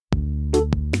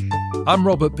I'm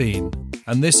Robert Bean,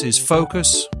 and this is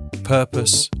Focus,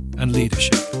 Purpose and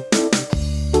Leadership.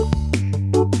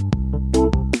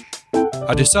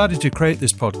 I decided to create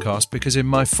this podcast because in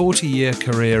my 40-year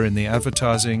career in the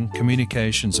advertising,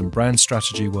 communications and brand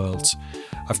strategy worlds,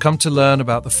 I've come to learn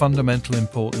about the fundamental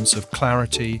importance of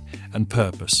clarity and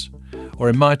purpose, or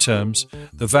in my terms,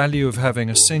 the value of having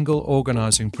a single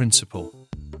organising principle,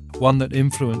 one that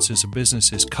influences a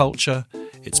business's culture,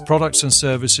 its products and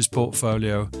services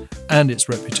portfolio, and its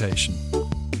reputation.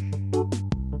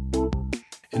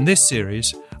 In this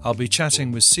series, I'll be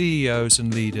chatting with CEOs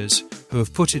and leaders who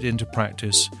have put it into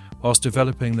practice whilst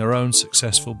developing their own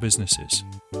successful businesses.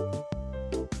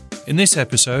 In this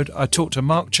episode, I talked to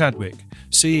Mark Chadwick,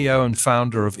 CEO and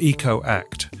founder of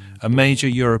EcoAct, a major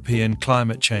European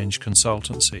climate change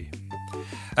consultancy.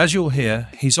 As you'll hear,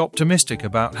 he's optimistic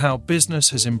about how business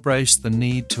has embraced the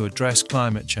need to address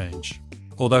climate change,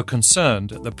 although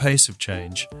concerned at the pace of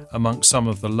change amongst some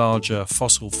of the larger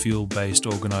fossil fuel-based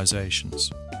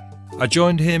organisations. I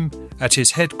joined him at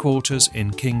his headquarters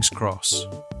in King's Cross.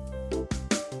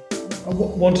 I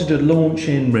wanted to launch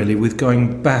in really with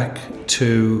going back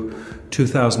to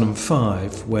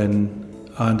 2005 when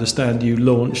I understand you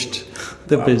launched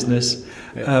the business.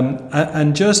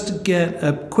 And just get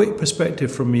a quick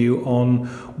perspective from you on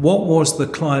what was the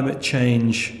climate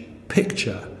change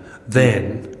picture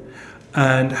then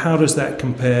and how does that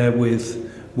compare with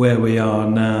where we are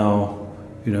now,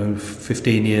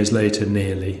 15 years later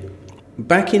nearly?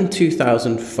 Back in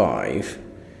 2005,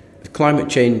 the climate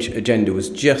change agenda was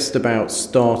just about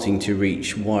starting to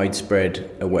reach widespread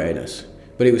awareness,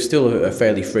 but it was still a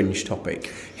fairly fringe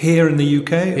topic. Here in the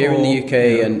UK? Here in the UK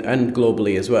and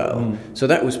globally as well. So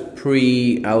that was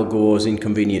pre-Al Gore's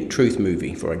Inconvenient Truth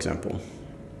movie, for example.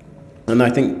 And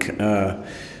I think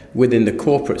within the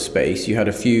corporate space, you had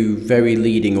a few very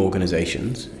leading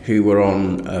organisations who were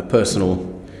on personal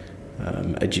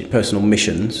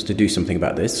missions to do something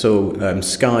about this. So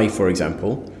Sky, for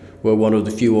example, were one of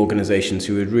the few organisations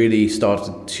who had really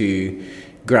started to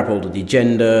grab hold of the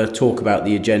agenda, talk about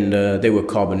the agenda. They were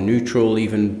carbon neutral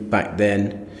even back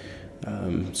then.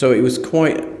 So it was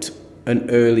quite an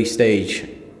early stage,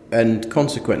 and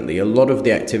consequently a lot of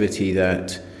the activity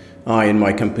that I and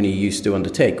my company used to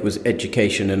undertake was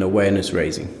education and awareness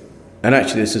raising. And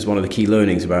actually this is one of the key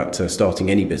learnings about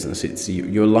starting any business. It's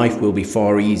your life will be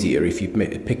far easier if you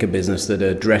pick a business that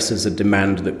addresses a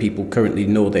demand that people currently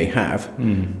know they have,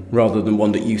 rather than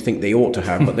one that you think they ought to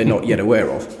have but they're not yet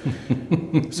aware of.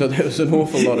 So there was an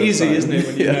awful lot of easy, time. isn't it,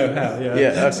 when you know how?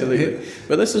 Yeah, absolutely.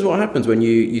 But this is what happens when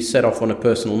you set off on a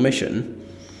personal mission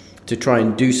to try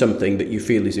and do something that you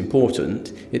feel is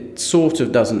important. It sort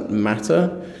of doesn't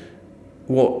matter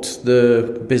what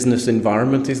the business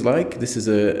environment is like. This is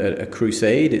a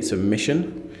crusade, it's a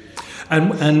mission.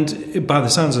 And by the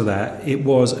sounds of that, it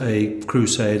was a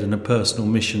crusade and a personal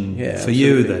mission for absolutely.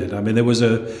 you then. I mean, there was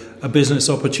a business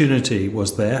opportunity,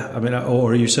 was there? I mean,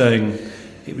 or are you saying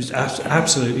it was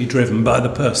absolutely driven by the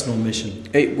personal mission?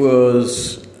 It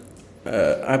was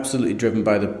absolutely driven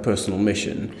by the personal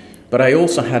mission. But I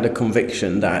also had a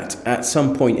conviction that at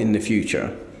some point in the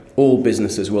future, all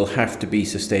businesses will have to be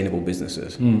sustainable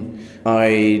businesses.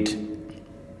 I'd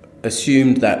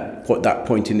assumed that that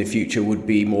point in the future would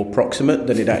be more proximate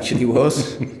than it actually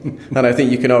was. And I think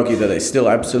you can argue that it's still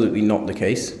absolutely not the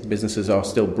case. Businesses are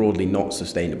still broadly not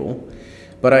sustainable.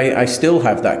 But I still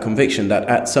have that conviction that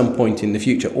at some point in the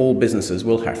future, all businesses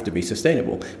will have to be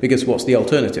sustainable. Because what's the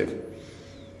alternative?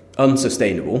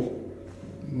 Unsustainable.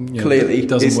 Clearly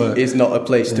is not a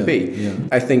place to be. Yeah.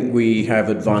 I think we have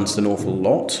advanced an awful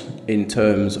lot in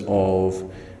terms of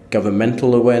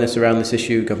governmental awareness around this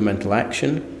issue, governmental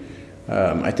action.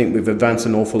 I think we've advanced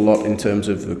an awful lot in terms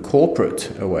of the corporate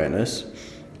awareness.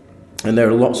 And there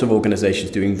are lots of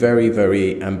organisations doing very,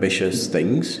 very ambitious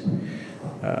things.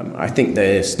 I think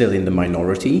they're still in the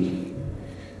minority,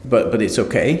 but it's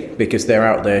okay because they're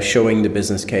out there showing the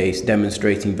business case,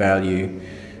 demonstrating value,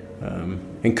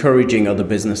 encouraging other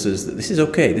businesses that this is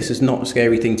okay, this is not a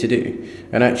scary thing to do.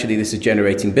 And actually this is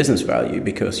generating business value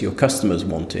because your customers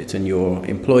want it and your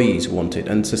employees want it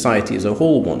and society as a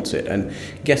whole wants it. And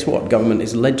guess what? Government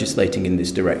is legislating in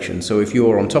this direction. So if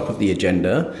you're on top of the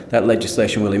agenda, that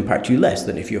legislation will impact you less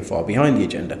than if you're far behind the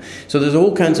agenda. So there's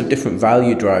all kinds of different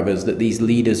value drivers that these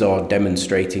leaders are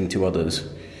demonstrating to others,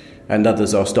 and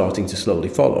others are starting to slowly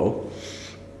follow.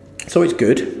 So it's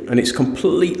good, and it's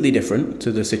completely different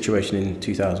to the situation in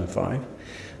 2005.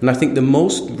 And I think the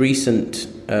most recent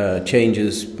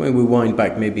changes, when we wind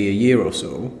back maybe a year or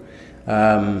so,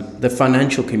 the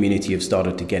financial community have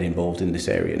started to get involved in this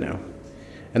area now.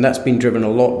 And that's been driven a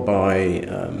lot by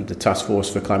the Task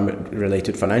Force for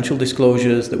Climate-Related Financial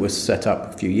Disclosures that was set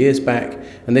up a few years back.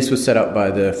 And this was set up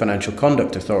by the Financial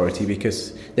Conduct Authority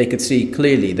because they could see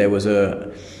clearly there was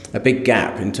a big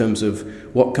gap in terms of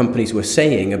what companies were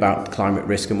saying about climate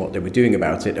risk and what they were doing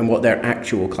about it and what their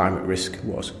actual climate risk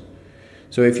was.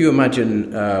 So if you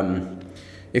imagine,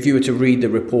 if you were to read the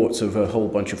reports of a whole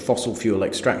bunch of fossil fuel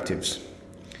extractives,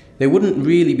 they wouldn't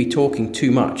really be talking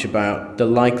too much about the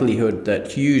likelihood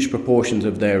that huge proportions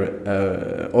of their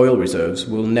oil reserves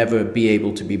will never be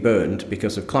able to be burned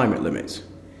because of climate limits.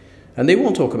 And they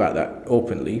won't talk about that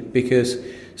openly because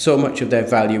so much of their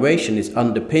valuation is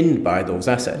underpinned by those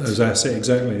assets. Those assets,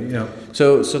 exactly, yeah.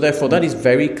 So therefore, that is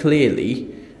very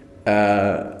clearly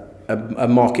a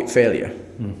market failure.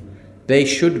 They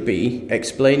should be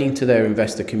explaining to their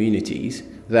investor communities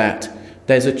that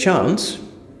there's a chance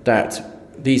that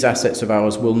these assets of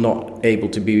ours will never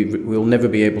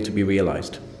be able to be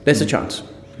realized. There's a chance.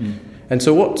 And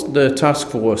so what the task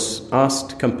force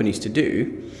asked companies to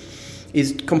do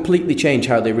is completely change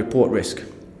how they report risk.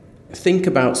 Think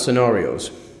about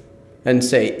scenarios and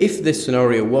say, if this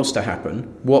scenario was to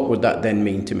happen, what would that then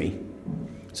mean to me?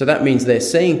 So that means they're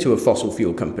saying to a fossil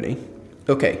fuel company,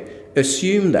 okay,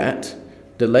 assume that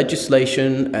the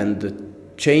legislation and the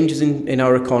changes in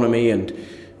our economy and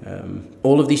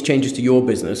all of these changes to your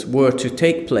business were to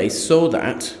take place so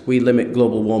that we limit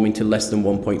global warming to less than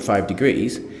 1.5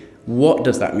 degrees. What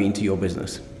does that mean to your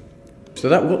business? So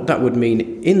what that would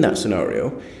mean in that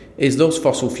scenario is those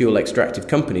fossil fuel extractive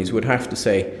companies would have to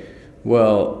say,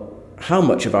 well, how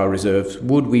much of our reserves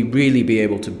would we really be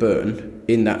able to burn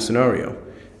in that scenario?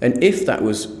 And if that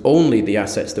was only the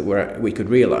assets that we could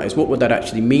realize, what would that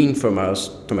actually mean from us,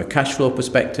 from a cash flow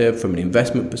perspective, from an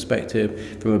investment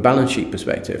perspective, from a balance sheet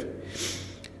perspective?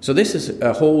 So this is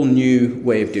a whole new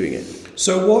way of doing it.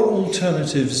 So what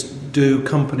alternatives do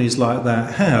companies like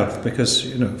that have? Because,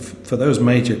 for those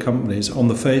major companies, on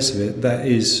the face of it, that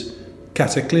is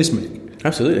cataclysmic.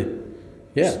 Absolutely.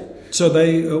 Yeah. So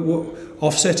they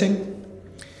offsetting?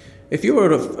 If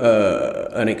you're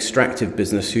an extractive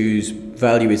business whose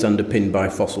value is underpinned by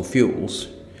fossil fuels,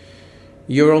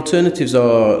 your alternatives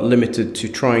are limited to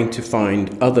trying to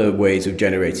find other ways of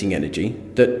generating energy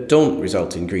that don't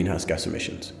result in greenhouse gas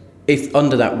emissions. If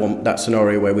under that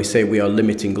scenario where we say we are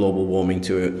limiting global warming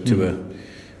to a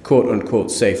quote-unquote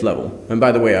safe level, and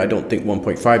by the way, I don't think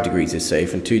 1.5 degrees is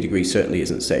safe, and 2 degrees certainly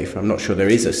isn't safe. I'm not sure there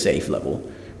is a safe level.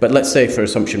 But let's say, for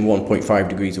assumption, 1.5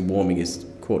 degrees of warming is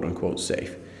quote-unquote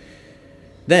safe.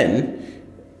 Then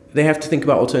they have to think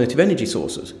about alternative energy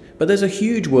sources. But there's a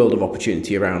huge world of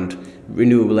opportunity around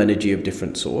renewable energy of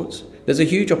different sorts. There's a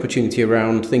huge opportunity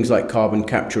around things like carbon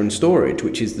capture and storage,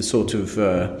 which is the sort of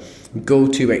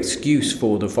go-to excuse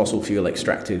for the fossil fuel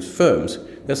extractive firms.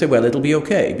 They'll say, well, it'll be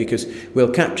okay because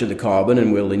we'll capture the carbon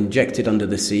and we'll inject it under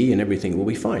the sea and everything will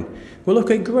be fine. Well,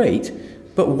 okay, great.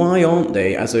 But why aren't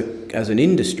they, as an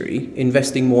industry,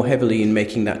 investing more heavily in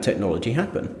making that technology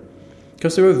happen?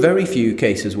 Because there are very few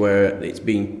cases where it's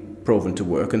been proven to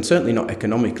work, and certainly not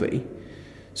economically.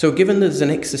 So given there's an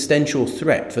existential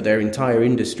threat for their entire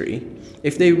industry,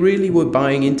 if they really were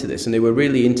buying into this and they were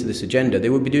really into this agenda, they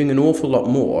would be doing an awful lot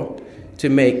more to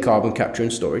make carbon capture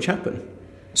and storage happen.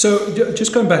 So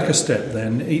just going back a step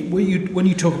then, when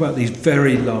you talk about these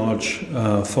very large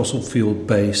fossil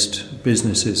fuel-based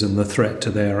businesses and the threat to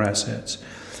their assets,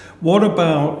 what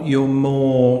about your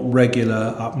more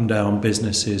regular up and down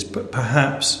businesses, but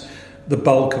perhaps the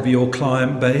bulk of your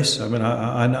client base? I mean,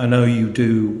 I know you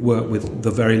do work with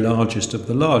the very largest of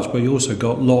the large, but you also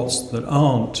got lots that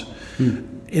aren't,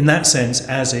 in that sense,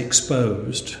 as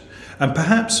exposed. And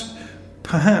perhaps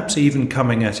even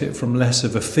coming at it from less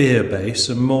of a fear base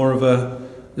and more of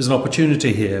there's an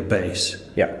opportunity here base.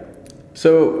 Yeah.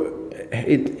 So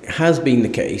it has been the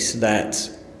case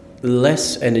that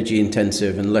less energy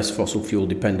intensive and less fossil fuel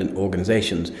dependent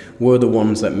organizations were the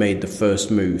ones that made the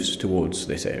first moves towards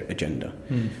this agenda.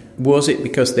 Was it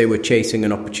because they were chasing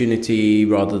an opportunity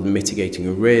rather than mitigating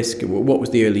a risk? What was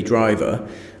the early driver?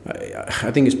 I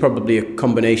think it's probably a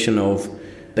combination of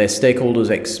their stakeholders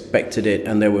expected it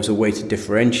and there was a way to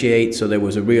differentiate, so there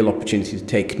was a real opportunity to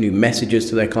take new messages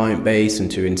to their client base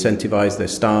and to incentivize their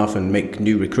staff and make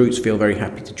new recruits feel very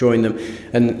happy to join them.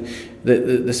 And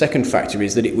the second factor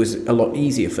is that it was a lot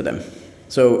easier for them.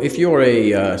 So if you're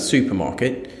a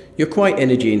supermarket, you're quite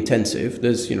energy intensive.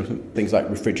 There's things like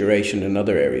refrigeration and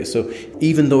other areas. So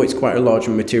even though it's quite a large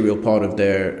and material part of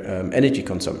their energy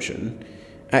consumption,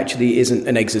 actually isn't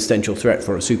an existential threat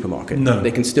for a supermarket. No.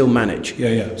 They can still manage.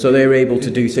 Yeah. So they're able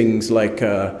to do things like,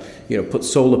 put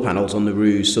solar panels on the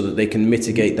roofs so that they can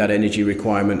mitigate that energy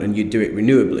requirement, and you do it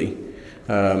renewably.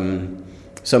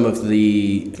 Some of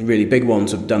the really big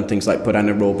ones have done things like put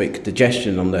anaerobic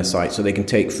digestion on their site so they can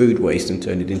take food waste and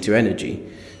turn it into energy.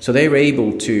 So they're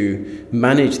able to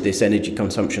manage this energy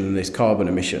consumption and this carbon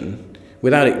emission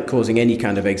without it causing any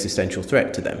kind of existential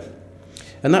threat to them.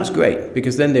 And that's great,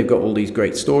 because then they've got all these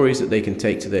great stories that they can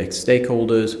take to their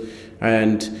stakeholders,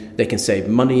 and they can save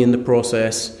money in the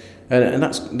process. And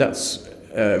that's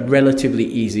relatively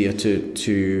easier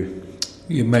to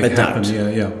you make adapt.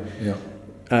 Happen. Yeah.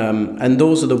 And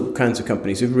those are the kinds of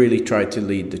companies who've really tried to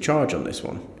lead the charge on this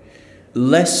one.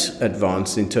 Less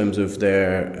advanced in terms of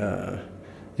their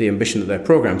the ambition of their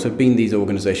programs have been these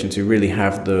organizations who really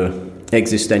have the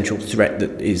existential threat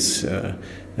that is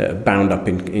bound up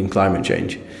in climate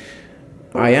change.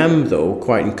 I am, though,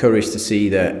 quite encouraged to see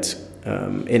that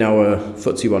in our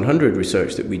FTSE 100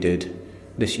 research that we did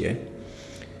this year,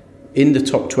 in the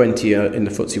top 20 in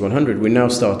the FTSE 100, we're now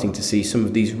starting to see some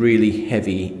of these really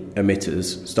heavy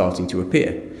emitters starting to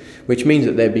appear, which means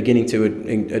that they're beginning to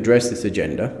address this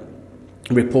agenda,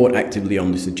 report actively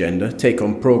on this agenda, take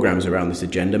on programs around this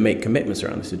agenda, make commitments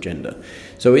around this agenda.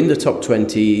 So in the top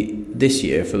 20 this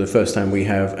year, for the first time, we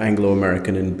have Anglo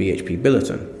American and BHP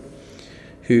Billiton,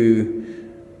 who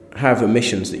have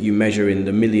emissions that you measure in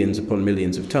the millions upon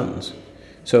millions of tons.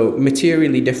 So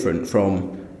materially different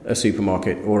from a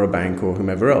supermarket or a bank or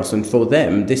whomever else. And for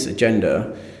them, this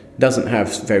agenda doesn't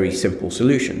have very simple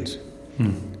solutions.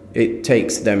 It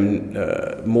takes them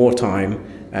more time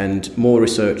and more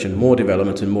research and more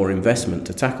development and more investment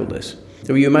to tackle this.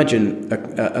 So you imagine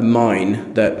a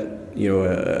mine that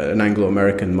an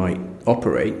Anglo-American might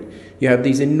operate. You have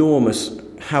these enormous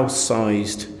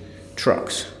house-sized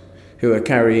trucks who are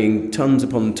carrying tons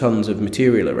upon tons of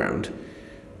material around.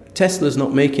 Tesla's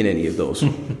not making any of those,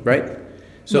 right?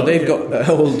 So they've got a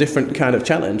whole different kind of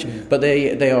challenge, but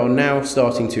they are now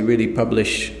starting to really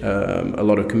publish a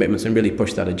lot of commitments and really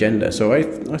push that agenda. So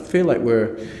I feel like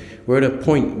we're at a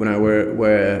point now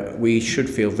where we should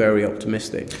feel very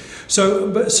optimistic.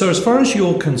 So as far as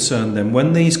you're concerned, then,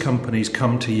 when these companies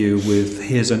come to you with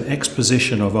here's an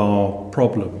exposition of our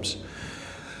problems,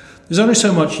 there's only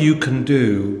so much you can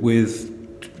do with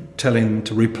telling them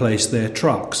to replace their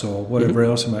trucks or whatever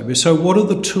else it might be. So what are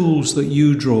the tools that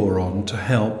you draw on to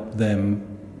help them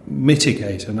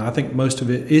mitigate? And I think most of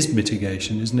it is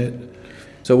mitigation, isn't it?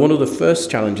 So one of the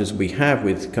first challenges we have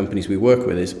with companies we work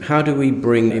with is how do we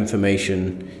bring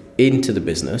information into the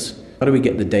business? How do we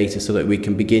get the data so that we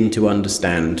can begin to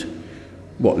understand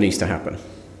what needs to happen?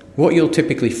 What you'll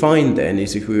typically find then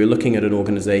is if we were looking at an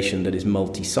organization that is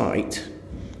multi-site,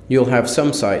 you'll have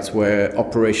some sites where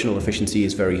operational efficiency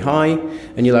is very high,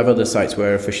 and you'll have other sites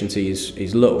where efficiency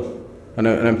is low. And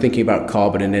I'm thinking about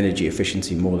carbon and energy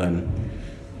efficiency more than,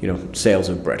 sales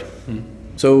of bread.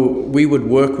 So we would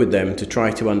work with them to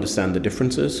try to understand the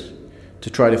differences, to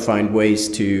try to find ways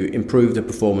to improve the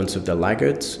performance of the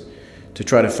laggards, to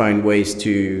try to find ways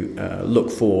to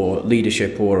look for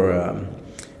leadership or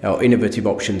innovative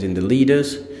options in the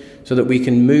leaders, so that we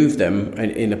can move them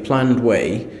in a planned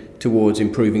way towards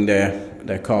improving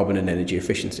their carbon and energy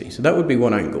efficiency. So that would be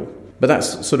one angle. But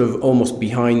that's sort of almost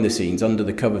behind the scenes, under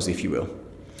the covers, if you will.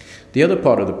 The other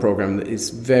part of the program that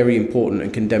is very important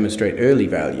and can demonstrate early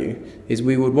value is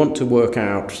we would want to work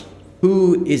out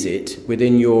who is it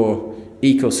within your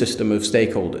ecosystem of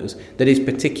stakeholders that is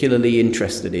particularly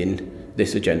interested in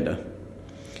this agenda.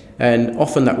 And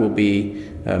often that will be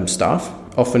staff,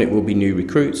 often it will be new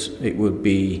recruits, it would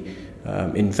be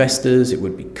investors, it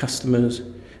would be customers.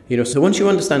 So once you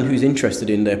understand who's interested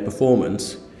in their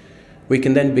performance, we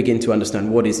can then begin to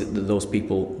understand what is it that those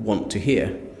people want to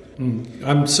hear.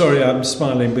 I'm sorry, I'm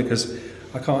smiling because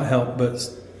I can't help but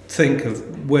think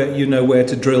of where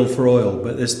to drill for oil,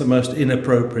 but it's the most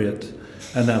inappropriate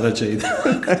analogy.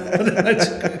 But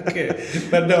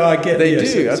no, I get they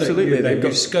yes, do absolutely. So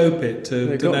you scope it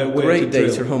to know where great to drill.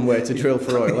 data on where to drill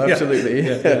for oil. Absolutely,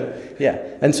 yeah.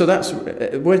 And so that's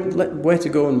where to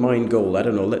go and mine gold. I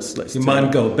don't know. Let's mine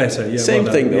gold better. Yeah, same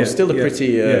thing though. Still a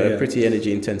pretty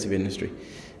energy intensive industry.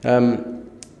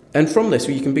 And from this,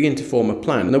 you can begin to form a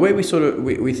plan. And the way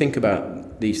we think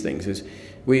about these things is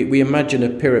we imagine a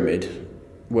pyramid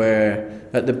where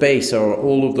at the base are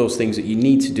all of those things that you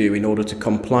need to do in order to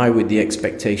comply with the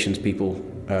expectations people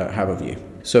have of you.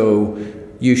 So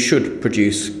you should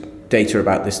produce data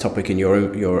about this topic in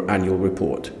your annual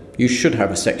report. You should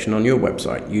have a section on your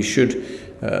website. You should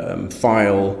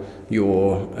file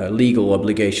your legal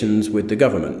obligations with the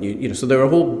government. So there are a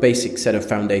whole basic set of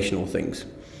foundational things.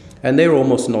 And they're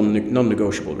almost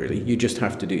non-negotiable, really. You just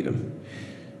have to do them.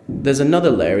 There's another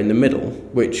layer in the middle,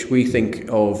 which we think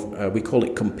of, we call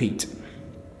it compete.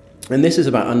 And this is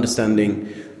about understanding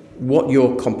what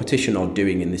your competition are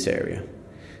doing in this area.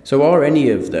 So are any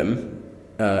of them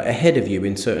ahead of you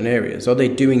in certain areas? Are they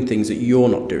doing things that you're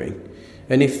not doing?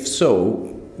 And if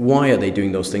so, why are they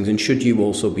doing those things, and should you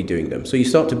also be doing them? So you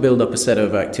start to build up a set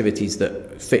of activities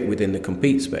that fit within the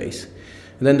compete space.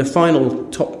 And then the final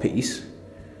top piece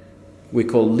we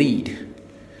call lead.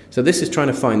 So this is trying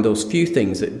to find those few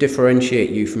things that differentiate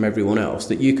you from everyone else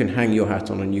that you can hang your hat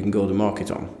on and you can go to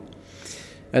market on.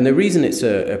 And the reason it's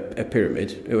a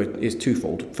pyramid is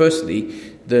twofold. Firstly,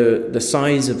 the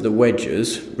size of the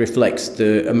wedges reflects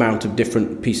the amount of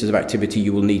different pieces of activity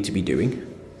you will need to be doing.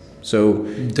 So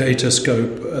data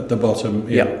scope at the bottom.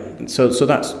 Yeah. So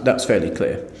that's fairly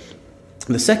clear.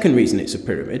 The second reason it's a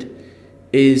pyramid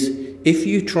is if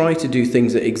you try to do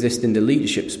things that exist in the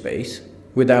leadership space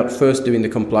without first doing the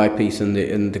comply piece and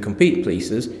the compete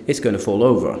pieces, it's going to fall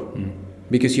over.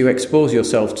 Because you expose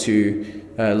yourself to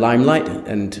limelight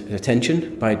and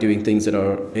attention by doing things that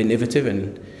are innovative,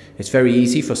 and it's very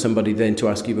easy for somebody then to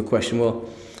ask you a question, well,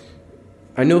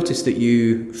 I noticed that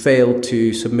you failed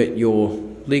to submit your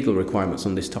legal requirements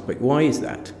on this topic. Why is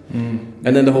that? And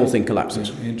then the whole thing collapses.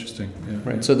 Yeah, interesting. Yeah.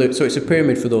 Right. So it's a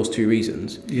pyramid for those two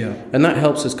reasons. Yeah. And that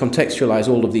helps us contextualize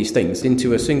all of these things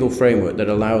into a single framework that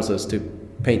allows us to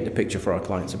paint the picture for our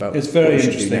clients about. It's very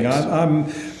interesting. I'm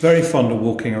very fond of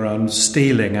walking around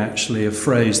stealing actually a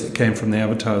phrase that came from the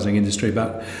advertising industry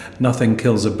about nothing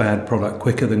kills a bad product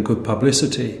quicker than good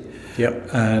publicity. Yep.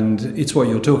 And it's what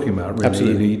you're talking about, really.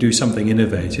 Absolutely. You do something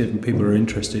innovative and people are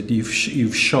interested.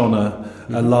 You've shone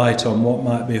a light on what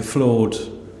might be a flawed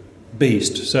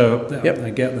beast. So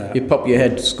I get that. You pop your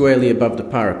head squarely above the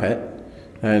parapet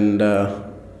and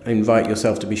invite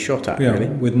yourself to be shot at, really.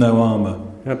 With no armour.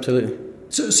 Absolutely.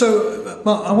 So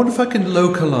Mark, I wonder if I can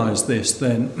localise this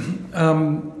then.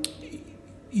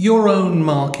 Your own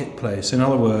marketplace, in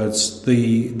other words,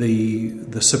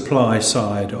 the supply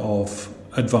side of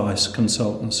advice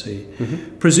consultancy,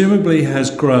 presumably has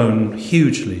grown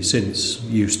hugely since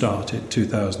you started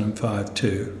 2005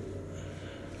 too.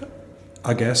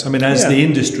 I guess. I mean, as the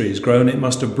industry has grown, it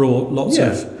must have brought lots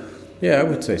of I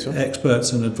would say so.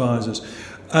 experts and advisors.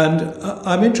 And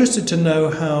I'm interested to know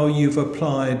how you've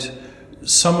applied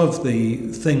some of the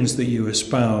things that you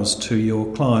espouse to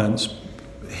your clients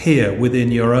here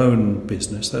within your own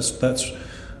business. That's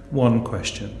one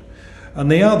question.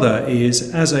 And the other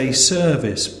is, as a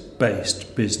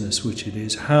service-based business, which it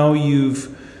is, how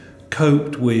you've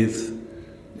coped with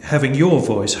having your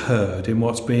voice heard in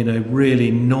what's been a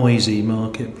really noisy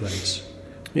marketplace.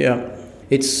 Yeah.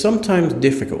 It's sometimes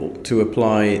difficult to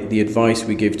apply the advice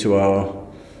we give to our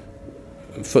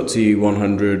FTSE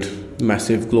 100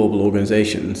 massive global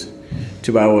organisations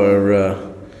to our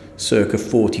circa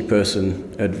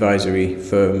 40-person advisory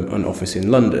firm and office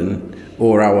in London,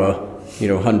 or our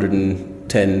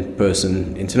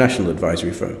 110-person international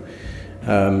advisory firm.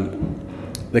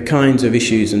 The kinds of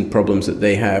issues and problems that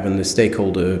they have and the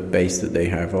stakeholder base that they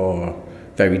have are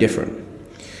very different.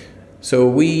 So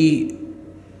we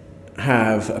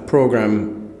have a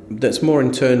program that's more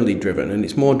internally driven, and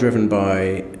it's more driven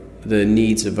by the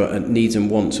needs and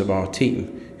wants of our team,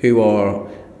 who are,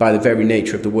 by the very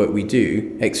nature of the work we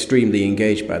do, extremely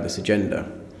engaged by this agenda.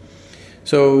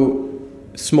 So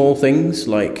small things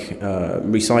like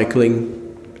recycling,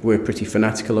 we're pretty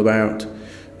fanatical about.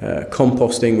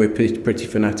 Composting, we're pretty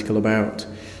fanatical about.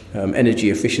 Energy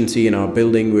efficiency in our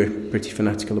building, we're pretty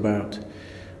fanatical about.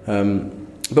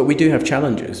 But we do have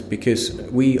challenges because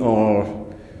we are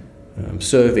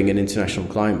serving an international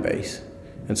client base.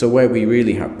 And so where we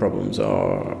really have problems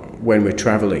are when we're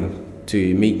travelling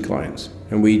to meet clients.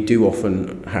 And we do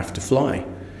often have to fly.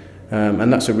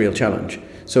 And that's a real challenge.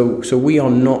 So we are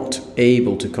not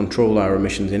able to control our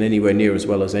emissions in anywhere near as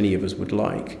well as any of us would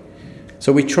like.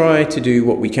 So we try to do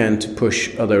what we can to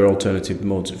push other alternative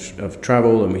modes of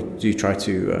travel, and we do try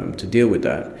to deal with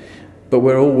that. But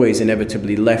we're always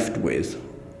inevitably left with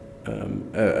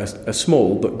a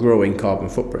small but growing carbon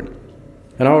footprint.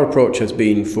 And our approach has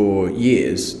been for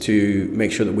years to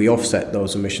make sure that we offset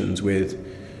those emissions with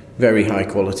very high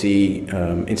quality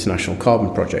international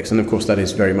carbon projects. And of course that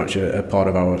is very much a part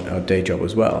of our day job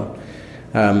as well.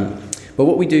 But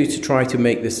what we do to try to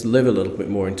make this live a little bit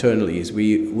more internally is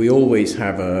we always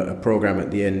have a program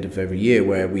at the end of every year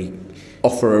where we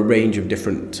offer a range of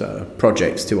different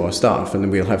projects to our staff, and then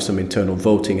we'll have some internal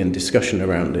voting and discussion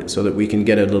around it so that we can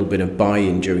get a little bit of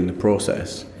buy-in during the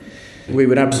process. We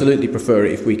would absolutely prefer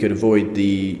it if we could avoid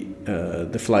the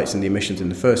flights and the emissions in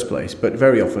the first place, but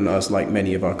very often us, like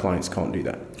many of our clients, can't do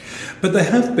that. But there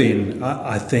have been,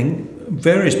 I think,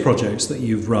 various projects that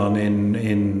you've run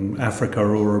in Africa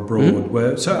or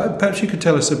abroad. So perhaps you could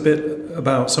tell us a bit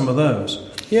about some of those?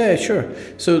 Yeah, sure.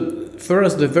 So for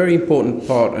us, the very important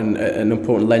part and an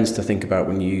important lens to think about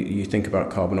when you think about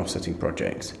carbon offsetting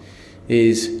projects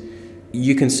is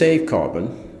you can save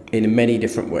carbon in many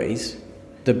different ways.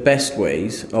 The best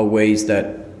ways are ways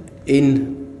that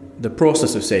in the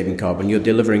process of saving carbon, you're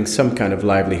delivering some kind of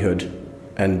livelihood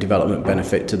and development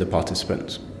benefit to the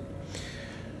participants.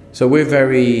 So we're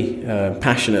very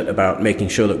passionate about making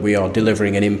sure that we are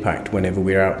delivering an impact whenever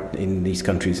we're out in these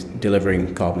countries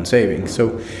delivering carbon savings. So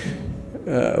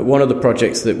one of the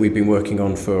projects that we've been working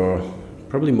on for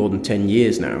probably more than 10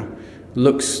 years now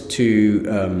looks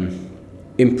to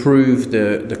improve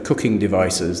the cooking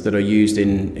devices that are used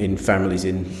in families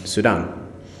in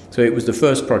Sudan. So it was the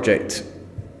first project,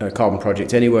 carbon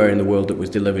project anywhere in the world that was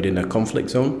delivered in a conflict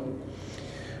zone.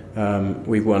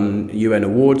 We've won UN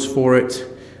awards for it,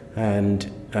 and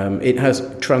it has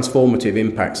transformative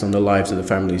impacts on the lives of the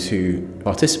families who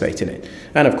participate in it.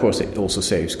 And of course it also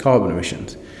saves carbon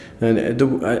emissions. And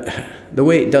the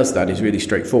way it does that is really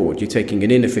straightforward. You're taking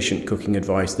an inefficient cooking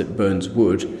device that burns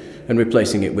wood and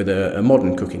replacing it with a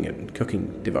modern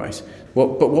cooking device.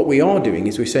 But what we are doing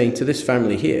is we're saying to this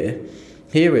family here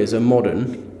is a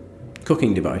modern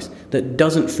cooking device that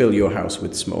doesn't fill your house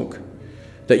with smoke,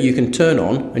 that you can turn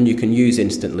on and you can use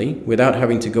instantly without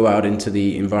having to go out into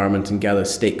the environment and gather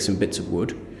sticks and bits of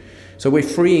wood. So we're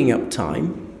freeing up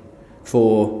time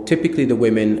for typically the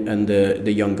women and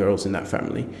the young girls in that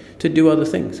family to do other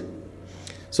things.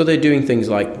 So they're doing things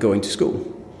like going to school,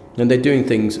 and they're doing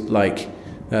things like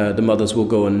the mothers will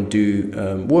go and do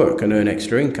work and earn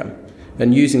extra income.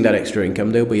 And using that extra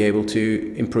income, they'll be able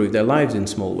to improve their lives in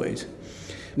small ways.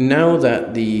 Now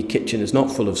that the kitchen is not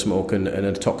full of smoke and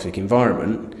a toxic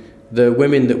environment, the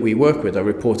women that we work with are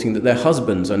reporting that their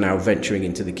husbands are now venturing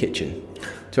into the kitchen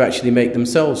to actually make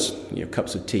themselves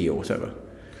cups of tea or whatever.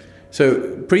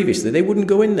 So previously they wouldn't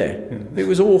go in there. It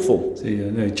was awful.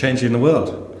 So, changing the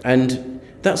world. And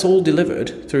that's all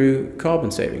delivered through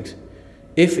carbon savings.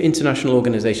 If international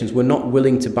organisations were not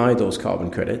willing to buy those carbon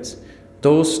credits,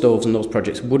 those stoves and those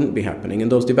projects wouldn't be happening,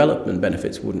 and those development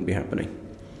benefits wouldn't be happening.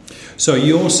 So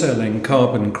you're selling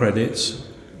carbon credits,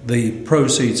 the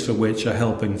proceeds for which are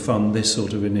helping fund this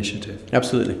sort of initiative?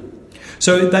 Absolutely.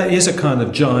 So that is a kind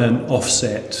of giant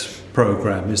offset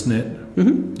program, isn't it?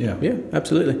 Mm-hmm. Yeah,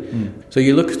 absolutely. So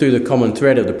you look through the common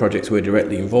thread of the projects we're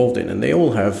directly involved in, and they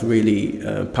all have really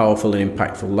powerful and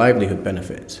impactful livelihood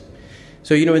benefits.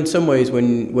 So, in some ways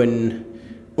when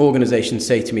organisations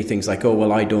say to me things like, oh,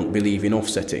 well, I don't believe in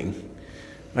offsetting,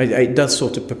 it does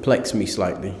sort of perplex me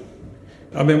slightly.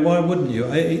 I mean, why wouldn't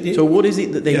you? So what is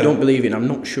it that they don't believe in? I'm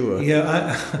not sure.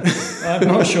 Yeah, I'm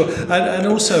not sure. And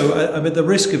also, I mean, the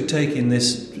risk of taking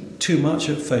this too much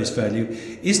at face value,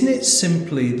 isn't it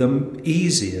simply the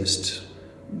easiest,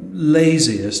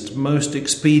 laziest, most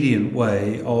expedient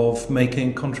way of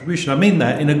making contribution? I mean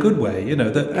that in a good way,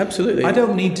 that absolutely. I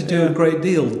don't need to do a great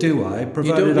deal, do I?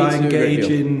 Provided I engage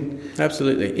in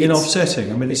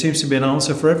offsetting. I mean, it seems to be an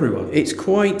answer for everyone. It's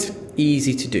quite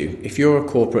easy to do. If you're a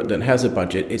corporate that has a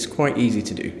budget, it's quite easy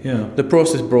to do. Yeah. The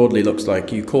process broadly looks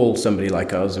like you call somebody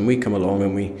like us and we come along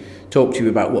and we talk to you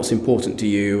about what's important to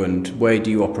you and where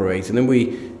do you operate, and then we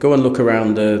go and look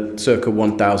around the circa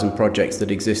 1,000 projects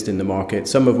that exist in the market,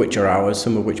 some of which are ours,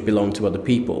 some of which belong to other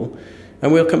people,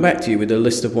 and we'll come back to you with a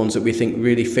list of ones that we think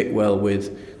really fit well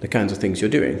with the kinds of things you're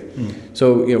doing.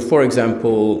 So, for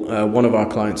example, one of our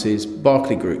clients is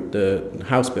Berkeley Group, the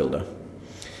house builder.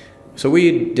 So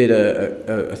we did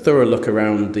a thorough look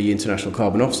around the international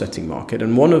carbon offsetting market,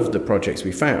 and one of the projects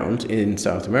we found in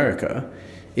South America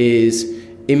is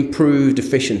improved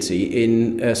efficiency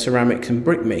in ceramics and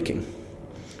brick making.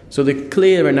 So the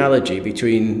clear analogy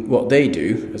between what they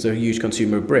do as a huge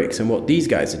consumer of bricks and what these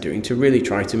guys are doing to really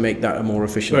try to make that a more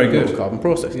efficient and low carbon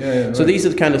process. So these are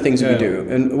the kind of things we do,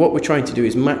 and what we're trying to do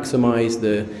is maximise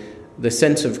the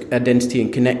sense of identity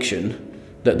and connection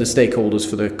that the stakeholders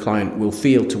for the client will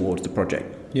feel towards the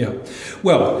project. Yeah.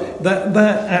 Well, that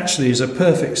actually is a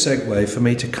perfect segue for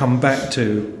me to come back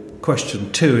to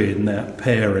question 2 in that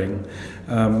pairing,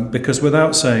 because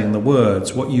without saying the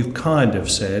words, what you've kind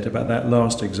of said about that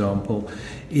last example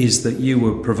is that you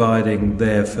were providing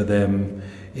there for them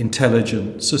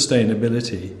intelligent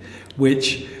sustainability,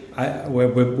 which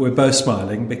we're both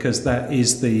smiling because that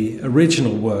is the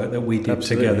original work that we did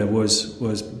together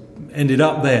was ended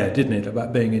up there, didn't it,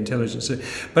 about being intelligent.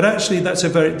 But actually that's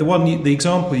the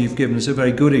example you've given is a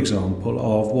very good example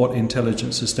of what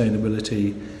intelligent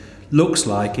sustainability looks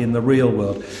like in the real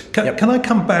world. Can I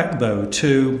come back though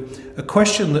to a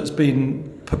question that's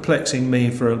been perplexing me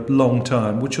for a long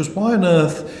time, which was why on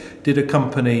earth did a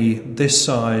company this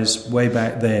size way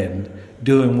back then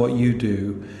doing what you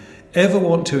do ever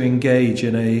want to engage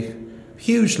in a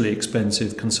hugely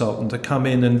expensive consultant to come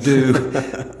in and do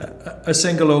a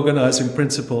single organising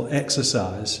principle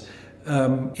exercise,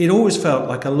 it always felt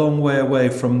like a long way away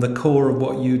from the core of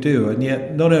what you do. And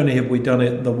yet, not only have we done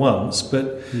it the once, but,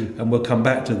 and we'll come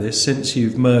back to this, since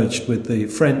you've merged with the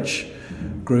French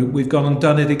group, we've gone and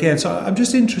done it again. So I'm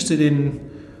just interested in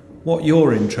what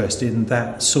your interest in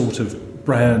that sort of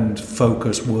brand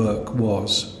focus work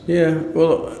was. Yeah,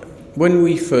 well, when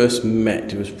we first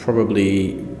met, it was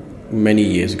probably many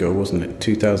years ago, wasn't it?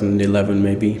 2011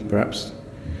 maybe, perhaps?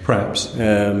 Perhaps.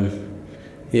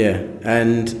 Yeah,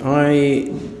 and I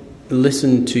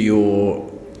listened to your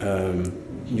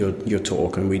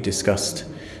talk, and we discussed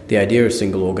the idea of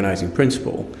single organising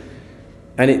principle,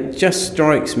 and it just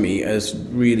strikes me as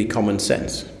really common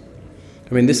sense.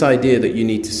 I mean, this idea that you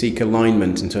need to seek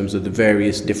alignment in terms of the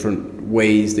various different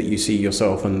ways that you see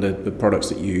yourself and the products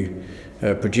that you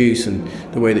produce and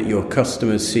the way that your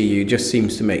customers see you just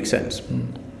seems to make sense.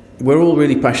 We're all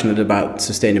really passionate about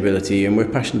sustainability, and we're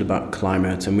passionate about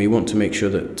climate, and we want to make sure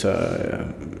that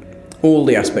all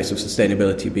the aspects of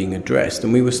sustainability are being addressed.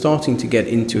 And we were starting to get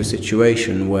into a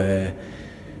situation where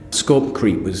scope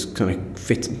creep was kind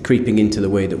of creeping into the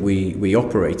way that we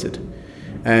operated.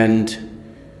 And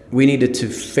we needed to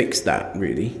fix that,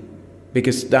 really,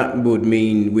 because that would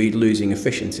mean we're losing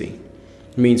efficiency.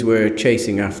 It means we're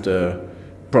chasing after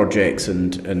projects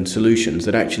and solutions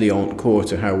that actually aren't core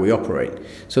to how we operate.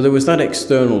 So there was that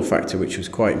external factor which was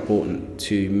quite important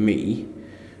to me.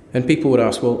 And people would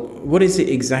ask, well, what is it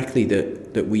exactly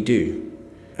that we do?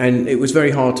 And it was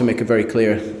very hard to make a very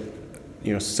clear,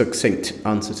 succinct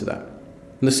answer to that.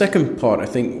 And the second part, I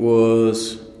think,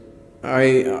 was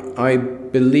I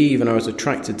believe, and I was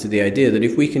attracted to the idea that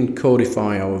if we can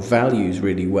codify our values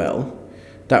really well,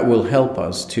 that will help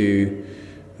us to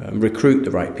recruit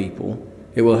the right people.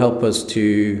 It will help us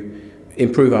to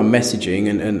improve our messaging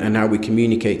and how we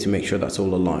communicate to make sure that's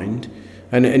all aligned.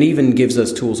 And even gives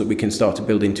us tools that we can start to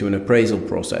build into an appraisal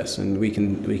process, and we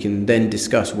can then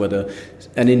discuss whether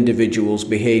an individual's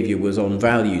behaviour was on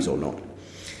values or not.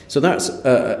 So that's,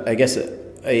 I guess,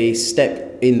 a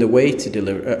step in the way to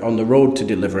deliver on the road to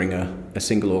delivering a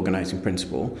single organising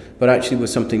principle, but actually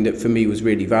was something that for me was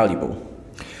really valuable.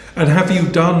 And have you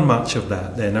done much of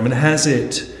that then? I mean, has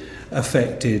it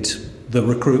affected the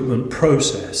recruitment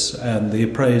process and the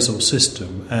appraisal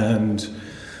system and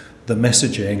the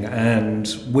messaging and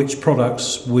which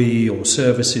products we or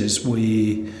services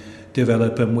we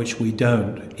develop and which we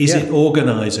don't? Is it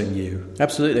organising you?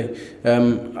 Absolutely.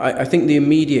 I think the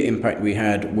immediate impact we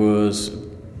had was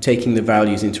taking the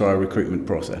values into our recruitment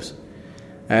process.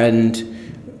 And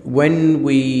when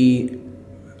we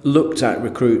looked at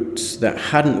recruits that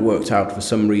hadn't worked out for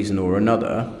some reason or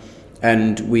another,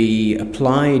 and we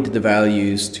applied the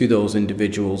values to those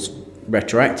individuals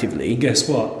retroactively, guess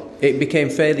what? It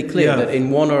became fairly clear that in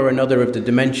one or another of the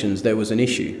dimensions there was an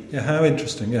issue. Yeah, how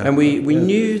interesting, yeah. And we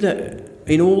knew that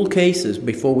in all cases,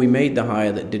 before we made the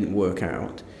hire that didn't work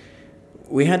out,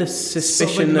 we had a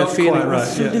suspicion, a feeling,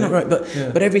 something not right,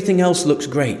 but everything else looks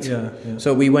great.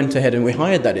 So we went ahead and we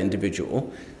hired that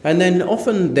individual, and then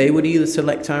often they would either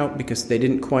select out because they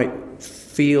didn't quite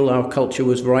feel our culture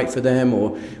was right for them,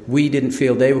 or we didn't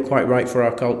feel they were quite right for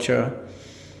our culture.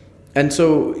 And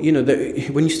so,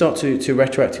 when you start to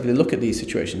retroactively look at these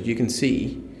situations, you can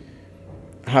see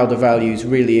how the values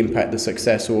really impact the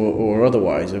success or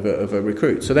otherwise of a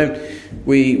recruit. So then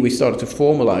we started to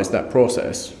formalise that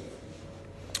process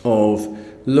of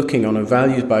looking on a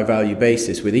values by value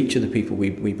basis with each of the people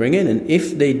we bring in, and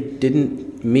if they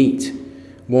didn't meet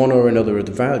one or another of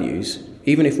the values,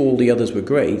 even if all the others were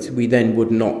great, we then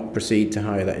would not proceed to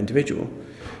hire that individual.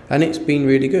 And it's been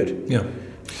really good. Yeah.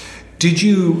 Did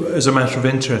you, as a matter of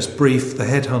interest, brief the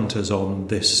headhunters on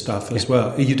this stuff as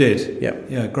well? You did? Yeah.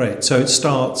 Yeah, great. So it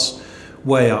starts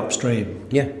way upstream.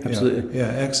 Yeah, absolutely. Yeah,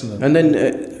 excellent. And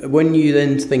then when you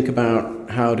then think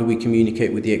about how do we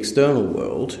communicate with the external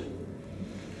world,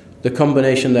 the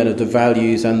combination then of the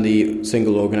values and the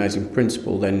single organising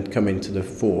principle then come into the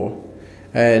fore,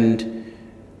 and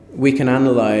we can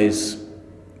analyse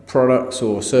products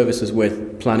or services we're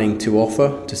planning to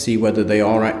offer to see whether they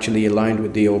are actually aligned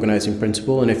with the organising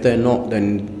principle, and if they're not,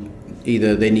 then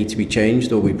either they need to be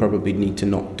changed or we probably need to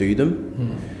not do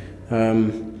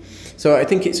them. So I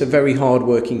think it's a very hard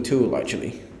working tool,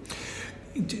 actually.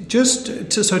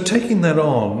 So taking that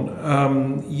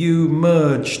on, you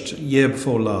merged year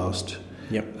before last.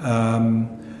 Yep. And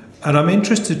I'm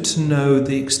interested to know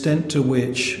the extent to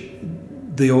which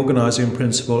the organising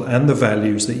principle and the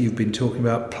values that you've been talking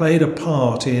about played a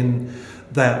part in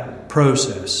that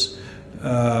process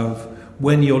of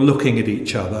when you're looking at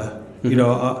each other You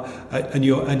know, and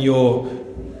you're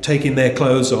taking their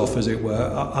clothes off, as it were.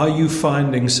 Are you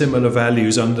finding similar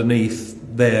values underneath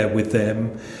there with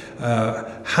them?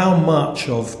 How much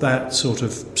of that sort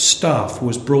of stuff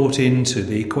was brought into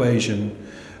the equation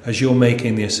as you're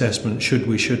making the assessment, should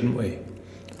we, shouldn't we?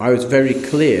 I was very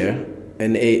clear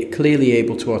and clearly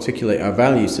able to articulate our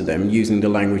values to them using the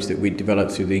language that we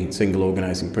developed through the single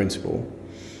organising principle.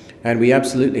 And we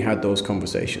absolutely had those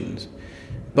conversations.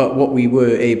 But what we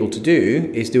were able to do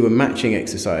is do a matching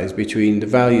exercise between the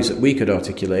values that we could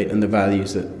articulate and the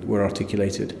values that were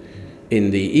articulated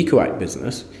in the EcoAct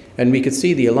business. And we could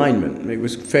see the alignment. It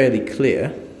was fairly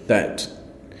clear that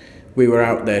we were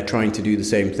out there trying to do the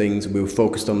same things, we were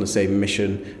focused on the same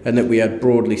mission, and that we had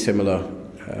broadly similar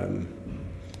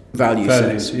value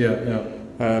sets.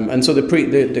 And so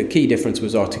the key difference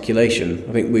was articulation.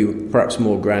 I think we were perhaps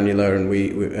more granular, and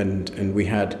we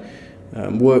had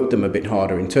worked them a bit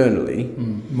harder internally.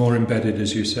 More embedded,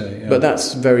 as you say. Yeah. But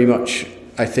that's very much,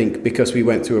 I think, because we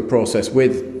went through a process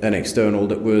with an external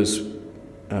that was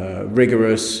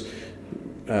rigorous,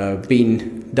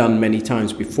 been done many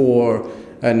times before,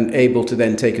 and able to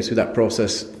then take us through that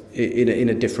process in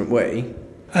a different way.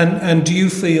 And do you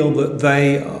feel that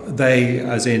they,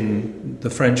 as in the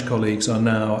French colleagues, are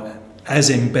now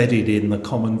as embedded in the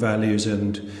common values,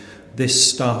 and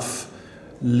this stuff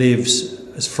lives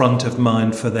as front of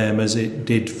mind for them as it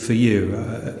did for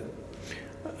you?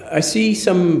 I see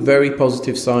some very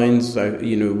positive signs.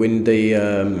 When they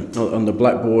on the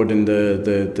blackboard in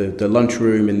the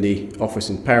lunchroom in the office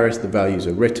in Paris, the values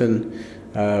are written.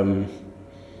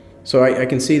 So I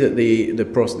can see that the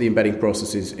embedding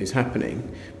process is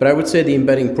happening. But I would say the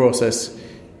embedding process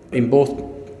in both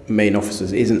main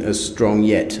offices isn't as strong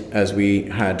yet as we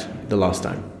had the last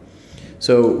time.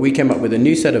 So we came up with a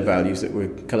new set of values that were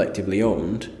collectively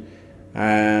owned,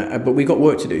 but we got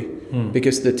work to do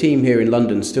because the team here in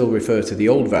London still refer to the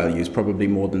old values probably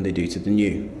more than they do to the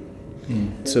new.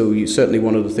 So certainly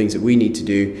one of the things that we need to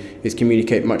do is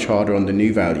communicate much harder on the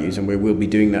new values, and we will be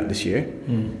doing that this year,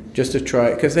 just to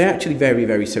try, because they're actually very,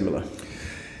 very similar.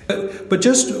 But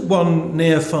just one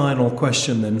near final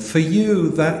question then. For you,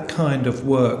 that kind of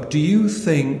work, do you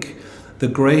think the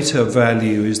greater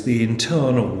value is the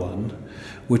internal one,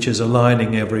 which is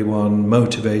aligning everyone,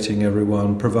 motivating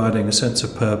everyone, providing a sense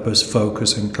of purpose,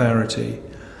 focus and clarity?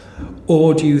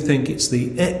 Or do you think it's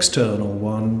the external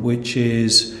one, which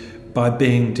is, by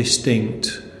being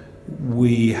distinct,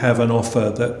 we have an offer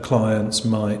that clients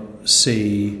might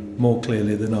see more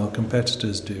clearly than our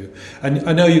competitors do? And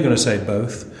I know you're going to say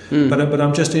both, but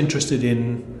I'm just interested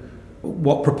in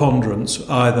what preponderance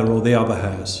either or the other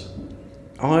has.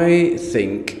 I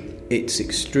think it's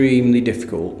extremely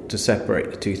difficult to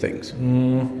separate the two things.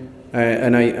 And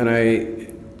I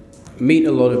meet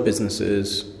a lot of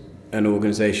businesses and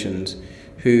organisations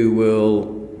who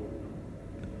will,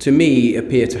 to me,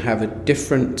 appear to have a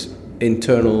different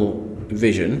internal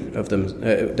vision of them,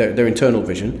 their internal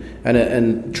vision,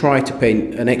 and try to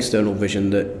paint an external vision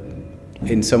that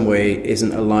in some way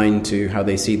isn't aligned to how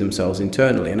they see themselves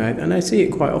internally. And I see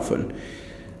it quite often.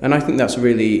 And I think that's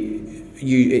really,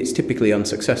 it's typically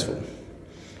unsuccessful.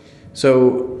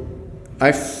 So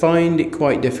I find it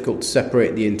quite difficult to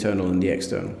separate the internal and the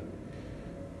external.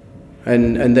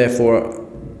 And therefore,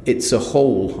 it's a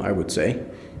whole, I would say.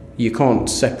 You can't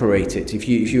separate it. If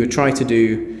you try to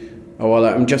do,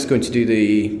 I'm just going to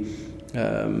do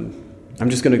I'm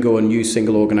just going to go and use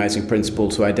single organising principle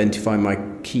to identify my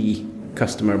key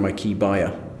customer, my key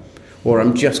buyer, or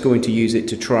I'm just going to use it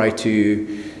to try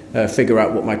to figure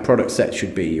out what my product set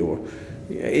should be, or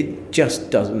it just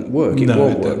doesn't work. It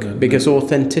won't work because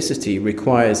authenticity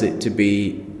requires it to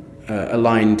be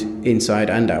aligned inside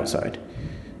and outside,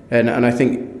 and I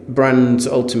think brands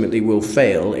ultimately will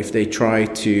fail if they try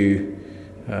to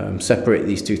separate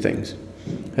these two things.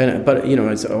 But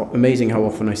it's amazing how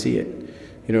often I see it.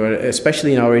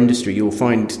 Especially in our industry, you'll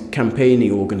find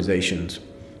campaigning organisations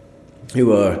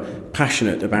who are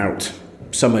passionate about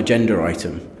some agenda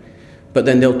item, but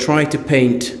then they'll try to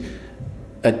paint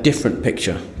a different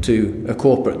picture to a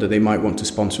corporate that they might want to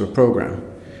sponsor a programme.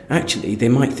 Actually, they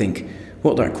might think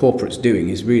what that corporate's doing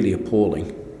is really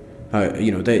appalling.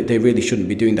 They really shouldn't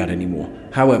be doing that anymore.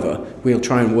 However, we'll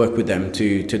try and work with them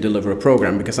to deliver a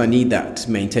program because I need that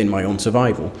to maintain my own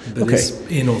survival. But it's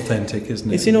inauthentic, isn't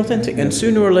it? It's inauthentic, and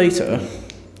sooner or later,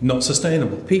 not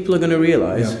sustainable. People are going to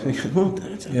realise, well,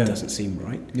 that doesn't seem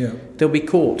right. Yeah. They'll be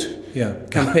caught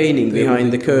campaigning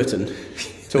behind the curtain,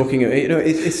 talking.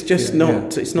 It's just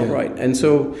not. It's not right. And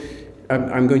so,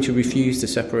 I'm going to refuse to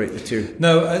separate the two.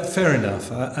 No, fair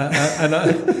enough. And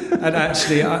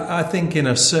actually, I think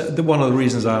one of the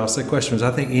reasons I asked the question was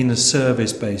I think in a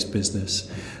service-based business,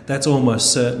 that's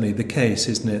almost certainly the case,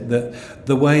 isn't it? That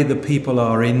the way the people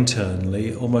are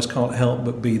internally almost can't help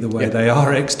but be the way they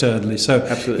are externally. So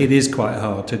absolutely. It is quite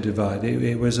hard to divide.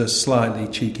 It was a slightly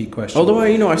cheeky question. Although,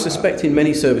 I suspect in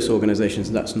many service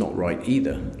organisations that's not right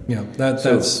either. Yeah, that's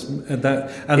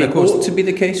that. And it of course, ought to be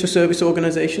the case for service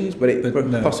organisations, but it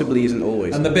possibly isn't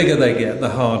always. And the bigger they get, the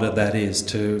harder that is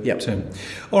to.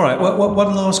 All right. Well,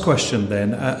 one last question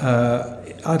then.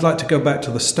 I'd like to go back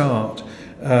to the start.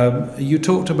 You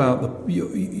talked about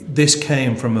this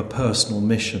came from a personal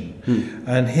mission,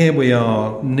 and here we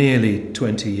are, nearly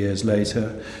 20 years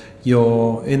later.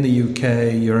 You're in the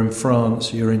UK, you're in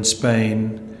France, you're in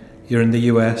Spain, you're in the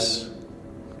US,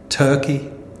 Turkey,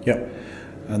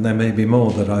 and there may be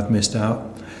more that I've missed out.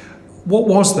 What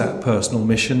was that personal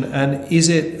mission, and is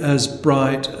it as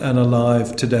bright and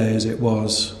alive today as it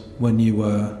was when you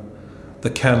were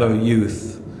the callow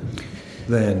youth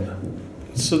then?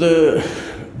 So the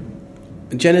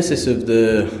genesis of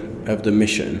the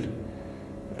mission,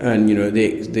 and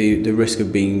the risk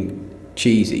of being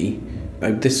cheesy,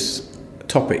 this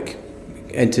topic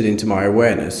entered into my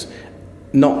awareness,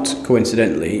 not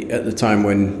coincidentally, at the time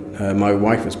when my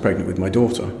wife was pregnant with my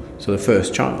daughter, so the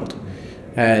first child.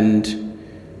 And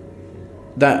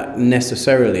that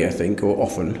necessarily, I think, or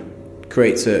often,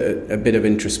 creates a bit of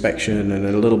introspection and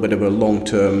a little bit of a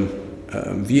long-term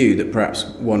view that perhaps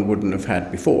one wouldn't have had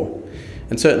before.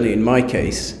 And certainly in my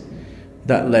case,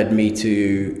 that led me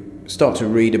to start to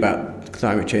read about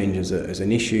climate change as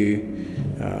an issue.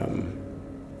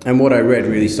 And what I read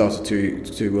really started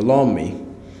to alarm me.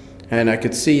 And I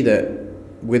could see that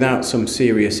without some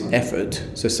serious effort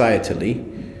societally,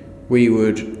 we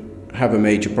would have a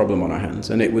major problem on our hands.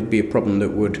 And it would be a problem that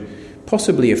would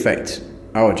possibly affect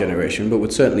our generation, but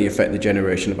would certainly affect the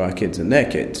generation of our kids and their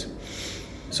kids.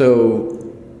 So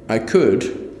I could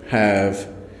have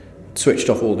switched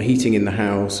off all the heating in the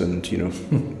house and,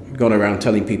 gone around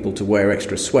telling people to wear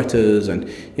extra sweaters and,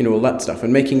 all that stuff,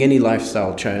 and making any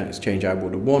lifestyle change I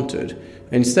would have wanted.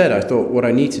 Instead, I thought what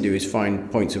I need to do is find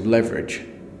points of leverage.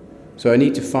 So I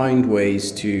need to find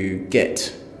ways to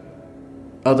get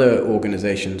other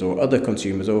organizations or other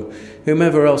consumers or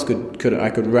whomever else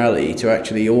I could rally to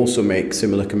actually also make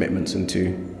similar commitments and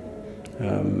to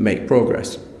make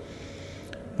progress.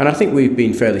 And I think we've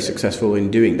been fairly successful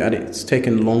in doing that. It's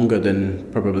taken longer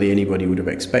than probably anybody would have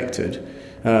expected.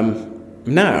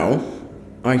 Now,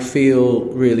 I feel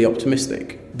really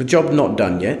optimistic. The job not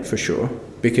done yet, for sure,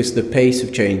 because the pace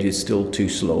of change is still too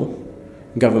slow.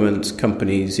 Governments,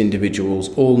 companies, individuals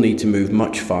all need to move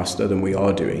much faster than we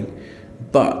are doing.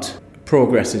 But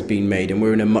progress has been made and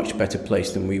we're in a much better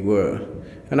place than we were.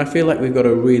 And I feel like we've got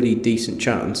a really decent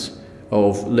chance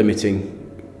of limiting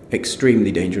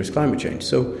extremely dangerous climate change.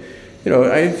 So,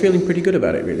 I'm feeling pretty good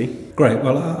about it, really. Great.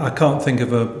 Well, I can't think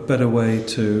of a better way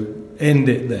to end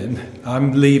it then.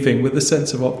 I'm leaving with a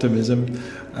sense of optimism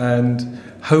and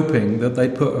hoping that they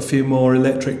put a few more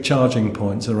electric charging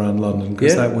points around London,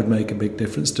 because that would make a big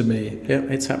difference to me. Yeah,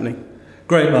 it's happening.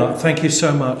 Great, Mark. Thank you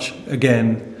so much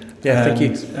again. Yeah, thank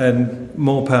you. And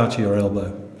more power to your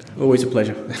elbow. Always a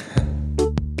pleasure.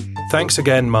 Thanks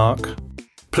again, Mark.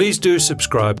 Please do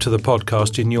subscribe to the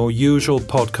podcast in your usual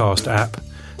podcast app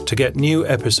to get new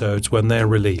episodes when they're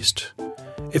released.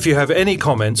 If you have any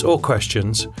comments or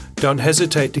questions, don't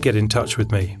hesitate to get in touch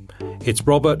with me. It's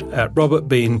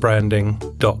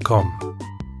robert@robertbeanbranding.com.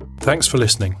 Thanks for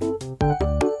listening.